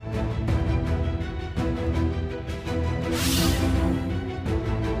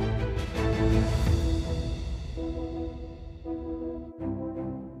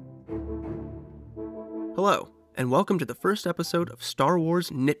and welcome to the first episode of Star Wars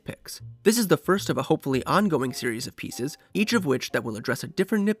Nitpicks. This is the first of a hopefully ongoing series of pieces, each of which that will address a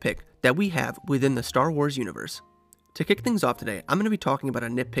different nitpick that we have within the Star Wars universe. To kick things off today, I'm going to be talking about a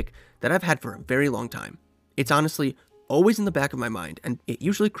nitpick that I've had for a very long time. It's honestly always in the back of my mind, and it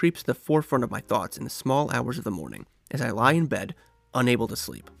usually creeps to the forefront of my thoughts in the small hours of the morning, as I lie in bed, unable to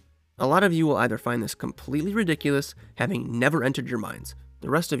sleep. A lot of you will either find this completely ridiculous, having never entered your minds.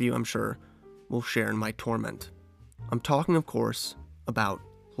 The rest of you, I'm sure, will share in my torment. I'm talking, of course, about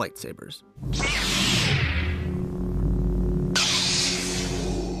lightsabers.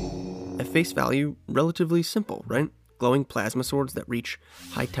 At face value, relatively simple, right? Glowing plasma swords that reach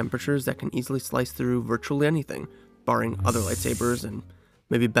high temperatures that can easily slice through virtually anything, barring other lightsabers and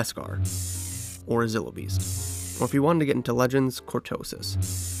maybe Beskar, or Azilla Beast. Or if you wanted to get into legends,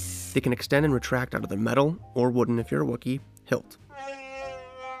 Cortosis. They can extend and retract out of the metal, or wooden if you're a Wookiee, hilt.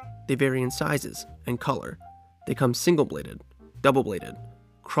 They vary in sizes and color. They come single-bladed, double-bladed,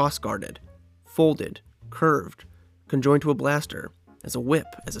 cross-guarded, folded, curved, conjoined to a blaster, as a whip,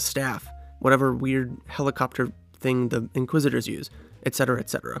 as a staff, whatever weird helicopter thing the Inquisitors use, etc.,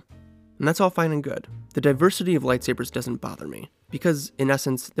 etc. And that's all fine and good. The diversity of lightsabers doesn't bother me, because in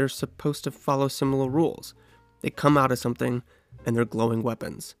essence, they're supposed to follow similar rules. They come out as something, and they're glowing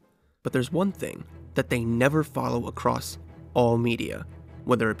weapons. But there's one thing that they never follow across all media,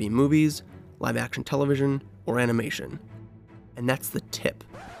 whether it be movies, live-action television, or animation. And that's the tip.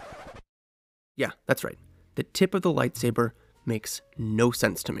 Yeah, that's right. The tip of the lightsaber makes no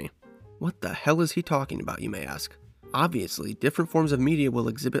sense to me. What the hell is he talking about, you may ask? Obviously, different forms of media will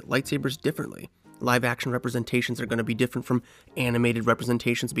exhibit lightsabers differently. Live-action representations are going to be different from animated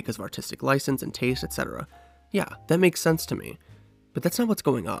representations because of artistic license and taste, etc. Yeah, that makes sense to me. But that's not what's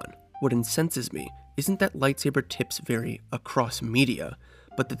going on. What incenses me isn't that lightsaber tips vary across media,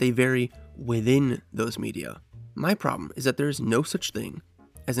 but that they vary within those media. My problem is that there is no such thing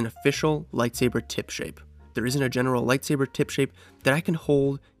as an official lightsaber tip shape. There isn't a general lightsaber tip shape that I can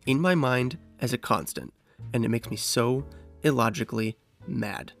hold in my mind as a constant, and it makes me so illogically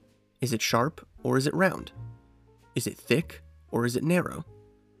mad. Is it sharp or is it round? Is it thick or is it narrow?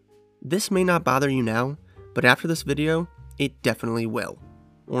 This may not bother you now, but after this video, it definitely will.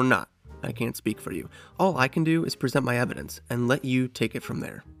 Or not. I can't speak for you. All I can do is present my evidence and let you take it from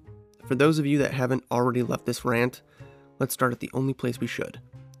there. For those of you that haven't already left this rant, let's start at the only place we should.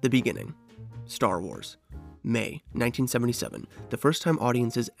 The beginning. Star Wars. May 1977, the first time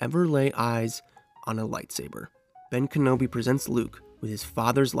audiences ever lay eyes on a lightsaber. Ben Kenobi presents Luke with his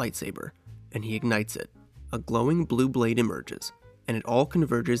father's lightsaber, and he ignites it. A glowing blue blade emerges, and it all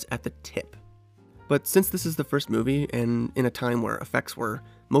converges at the tip. But since this is the first movie, and in a time where effects were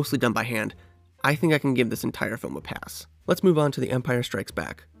mostly done by hand, I think I can give this entire film a pass. Let's move on to The Empire Strikes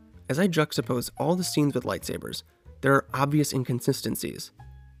Back. As I juxtapose all the scenes with lightsabers, there are obvious inconsistencies.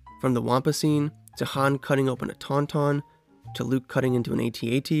 From the Wampa scene, to Han cutting open a Tauntaun, to Luke cutting into an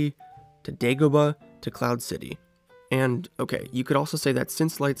AT-AT, to Dagobah, to Cloud City. And, okay, you could also say that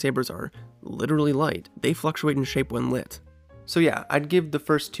since lightsabers are literally light, they fluctuate in shape when lit. So yeah, I'd give the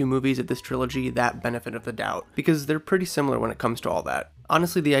first two movies of this trilogy that benefit of the doubt, because they're pretty similar when it comes to all that.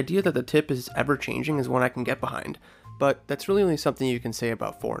 Honestly, the idea that the tip is ever changing is one I can get behind, but that's really only something you can say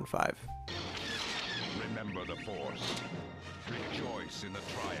about 4 and 5. Remember the Force. Rejoice in the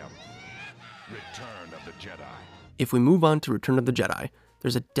triumph. Return of the Jedi. If we move on to Return of the Jedi,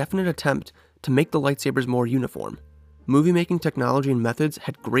 there's a definite attempt to make the lightsabers more uniform. Movie-making technology and methods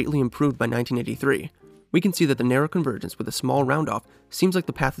had greatly improved by 1983. We can see that the narrow convergence with a small round-off seems like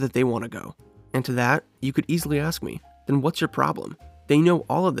the path that they want to go. And to that, you could easily ask me, then what's your problem? They know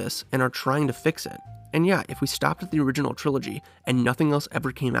all of this and are trying to fix it. And yeah, if we stopped at the original trilogy and nothing else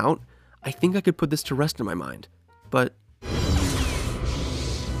ever came out, I think I could put this to rest in my mind. But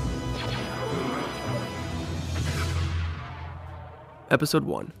Episode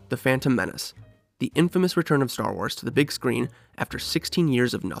 1, The Phantom Menace. The infamous return of Star Wars to the big screen after 16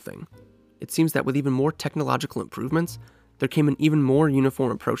 years of nothing. It seems that with even more technological improvements, there came an even more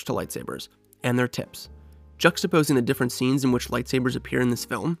uniform approach to lightsabers, and their tips. Juxtaposing the different scenes in which lightsabers appear in this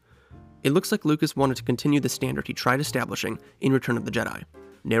film, it looks like Lucas wanted to continue the standard he tried establishing in Return of the Jedi.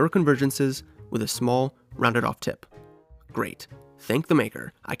 Narrow convergences with a small, rounded-off tip. Great. Thank the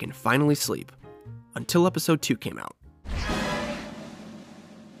maker, I can finally sleep. Until Episode 2 came out.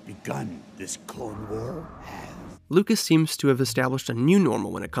 Begun this Clone War has. Lucas seems to have established a new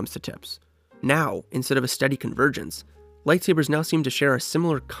normal when it comes to tips. Now, instead of a steady convergence, lightsabers now seem to share a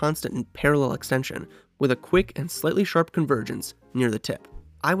similar constant and parallel extension, with a quick and slightly sharp convergence near the tip.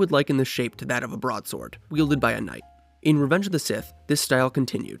 I would liken this shape to that of a broadsword, wielded by a knight. In Revenge of the Sith, this style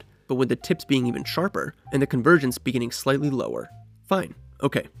continued, but with the tips being even sharper and the convergence beginning slightly lower. Fine,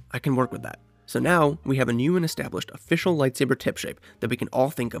 okay, I can work with that. So now we have a new and established official lightsaber tip shape that we can all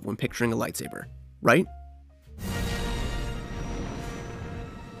think of when picturing a lightsaber, right?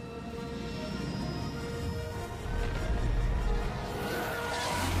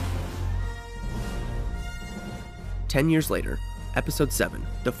 "10 years later, Episode 7,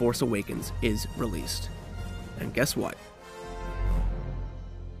 The Force Awakens, is released. And guess what?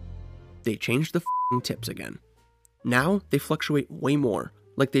 They changed the f***ing tips again. Now they fluctuate way more,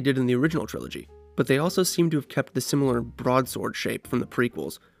 like they did in the original trilogy, but they also seem to have kept the similar broadsword shape from the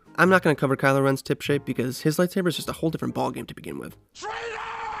prequels. I'm not going to cover Kylo Ren's tip shape because his lightsaber is just a whole different ballgame to begin with.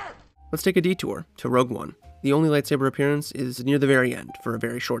 Traitor! Let's take a detour to Rogue One. The only lightsaber appearance is near the very end for a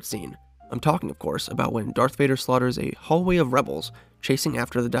very short scene. I'm talking, of course, about when Darth Vader slaughters a hallway of rebels chasing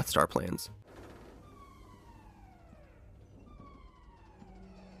after the Death Star plans.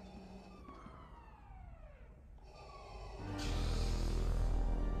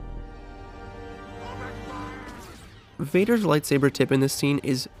 Vader's lightsaber tip in this scene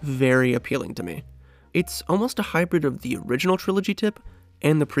is very appealing to me. It's almost a hybrid of the original trilogy tip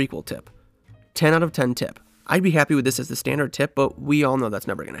and the prequel tip. 10 out of 10 tip. I'd be happy with this as the standard tip, but we all know that's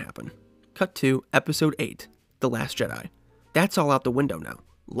never going to happen. Cut to Episode 8, The Last Jedi. That's all out the window now.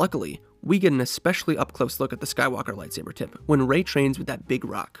 Luckily, we get an especially up-close look at the Skywalker lightsaber tip when Rey trains with that big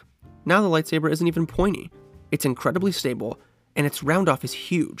rock. Now the lightsaber isn't even pointy. It's incredibly stable, and its round-off is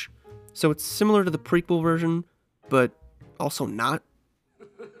huge. So it's similar to the prequel version, but also not.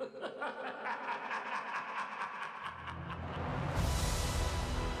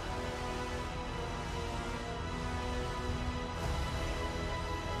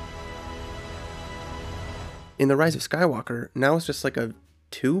 In The Rise of Skywalker, now it's just like a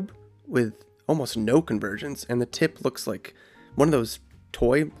tube with almost no convergence, and the tip looks like one of those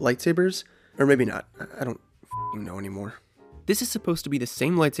toy lightsabers. Or maybe not. I don't know anymore. This is supposed to be the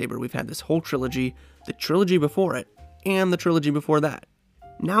same lightsaber we've had this whole trilogy, the trilogy before it, and the trilogy before that.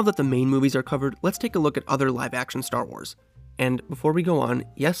 Now that the main movies are covered, let's take a look at other live-action Star Wars. And before we go on,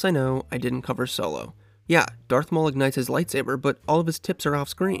 yes, I know I didn't cover Solo. Yeah, Darth Maul ignites his lightsaber, but all of his tips are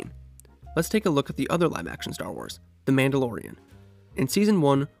off-screen. Let's take a look at the other live-action Star Wars, The Mandalorian. In Season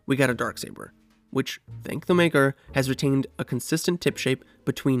 1, we got a Darksaber, which, thank the maker, has retained a consistent tip shape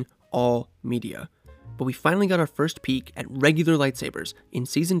between all media. But we finally got our first peek at regular lightsabers in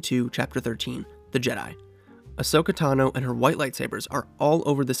Season 2, Chapter 13, The Jedi. Ahsoka Tano and her white lightsabers are all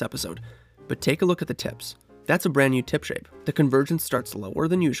over this episode, but take a look at the tips. That's a brand new tip shape. The convergence starts lower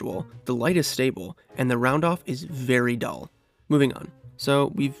than usual, the light is stable, and the round-off is very dull. Moving on.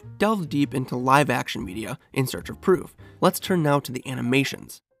 So we've delved deep into live-action media in search of proof. Let's turn now to the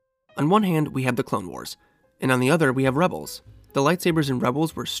animations. On one hand, we have the Clone Wars, and on the other, we have Rebels. The lightsabers in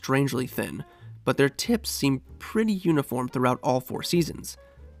Rebels were strangely thin, but their tips seem pretty uniform throughout all 4 seasons.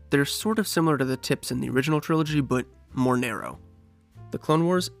 They're sort of similar to the tips in the original trilogy, but more narrow. The Clone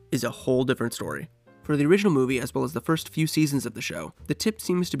Wars is a whole different story. For the original movie, as well as the first few seasons of the show, the tip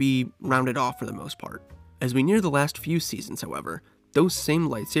seems to be rounded off for the most part. As we near the last few seasons, however, those same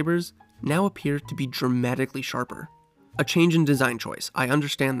lightsabers now appear to be dramatically sharper. A change in design choice, I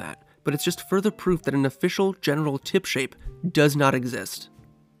understand that, but it's just further proof that an official general tip shape does not exist.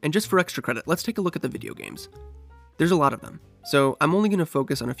 And just for extra credit, let's take a look at the video games. There's a lot of them, so I'm only going to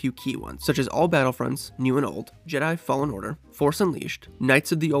focus on a few key ones, such as all Battlefronts, New and Old, Jedi Fallen Order, Force Unleashed,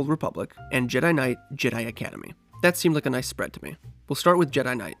 Knights of the Old Republic, and Jedi Knight, Jedi Academy. That seemed like a nice spread to me. We'll start with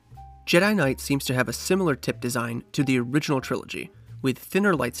Jedi Knight. Jedi Knight seems to have a similar tip design to the original trilogy, with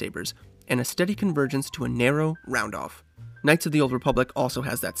thinner lightsabers and a steady convergence to a narrow round-off. Knights of the Old Republic also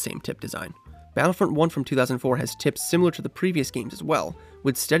has that same tip design. Battlefront 1 from 2004 has tips similar to the previous games as well,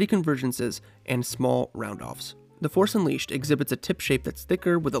 with steady convergences and small round-offs. The Force Unleashed exhibits a tip shape that's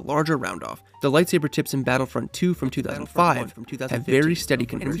thicker with a larger round-off. The lightsaber tips in Battlefront 2 from 2005 have very steady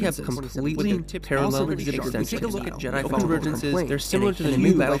convergences, and we have completely parallel extensions. Take a look at Jedi convergences, they're similar to the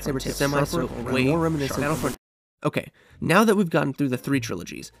new lightsaber tips, semi-circle, way more reminiscent of Okay, now that we've gotten through the 3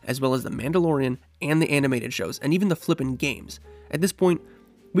 trilogies, as well as The Mandalorian and the animated shows, and even the flippin' games, at this point,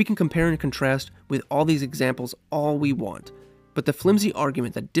 we can compare and contrast with all these examples all we want, but the flimsy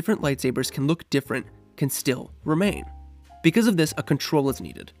argument that different lightsabers can look different can still remain. Because of this, a control is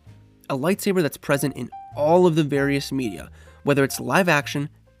needed. A lightsaber that's present in all of the various media, whether it's live action,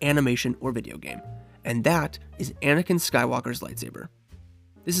 animation, or video game. And that is Anakin Skywalker's lightsaber.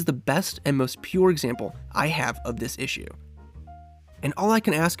 This is the best and most pure example I have of this issue. And all I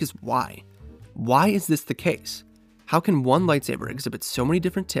can ask is why? Why is this the case? How can one lightsaber exhibit so many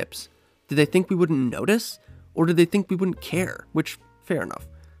different tips? Did they think we wouldn't notice? Or did they think we wouldn't care? Which, fair enough.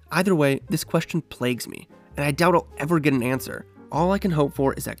 Either way, this question plagues me, and I doubt I'll ever get an answer. All I can hope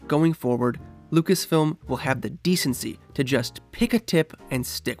for is that going forward, Lucasfilm will have the decency to just pick a tip and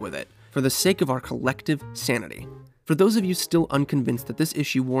stick with it, for the sake of our collective sanity. For those of you still unconvinced that this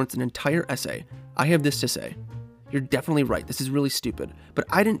issue warrants an entire essay, I have this to say. You're definitely right, this is really stupid, but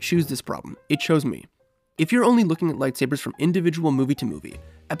I didn't choose this problem, it chose me. If you're only looking at lightsabers from individual movie to movie,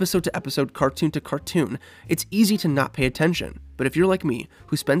 episode to episode, cartoon to cartoon, it's easy to not pay attention. But if you're like me,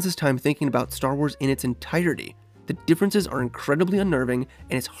 who spends his time thinking about Star Wars in its entirety, the differences are incredibly unnerving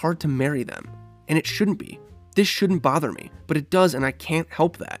and it's hard to marry them. And it shouldn't be. This shouldn't bother me, but it does and I can't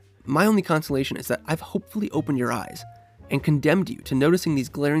help that. My only consolation is that I've hopefully opened your eyes and condemned you to noticing these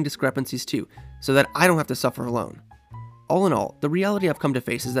glaring discrepancies too, so that I don't have to suffer alone. All in all, the reality I've come to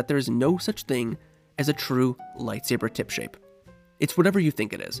face is that there is no such thing as a true lightsaber tip shape. It's whatever you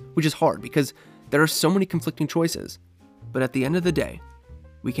think it is, which is hard because there are so many conflicting choices. But at the end of the day,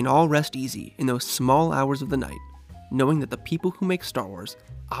 we can all rest easy in those small hours of the night, knowing that the people who make Star Wars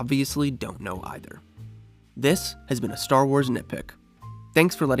obviously don't know either. This has been a Star Wars Nitpick.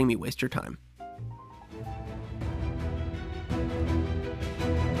 Thanks for letting me waste your time.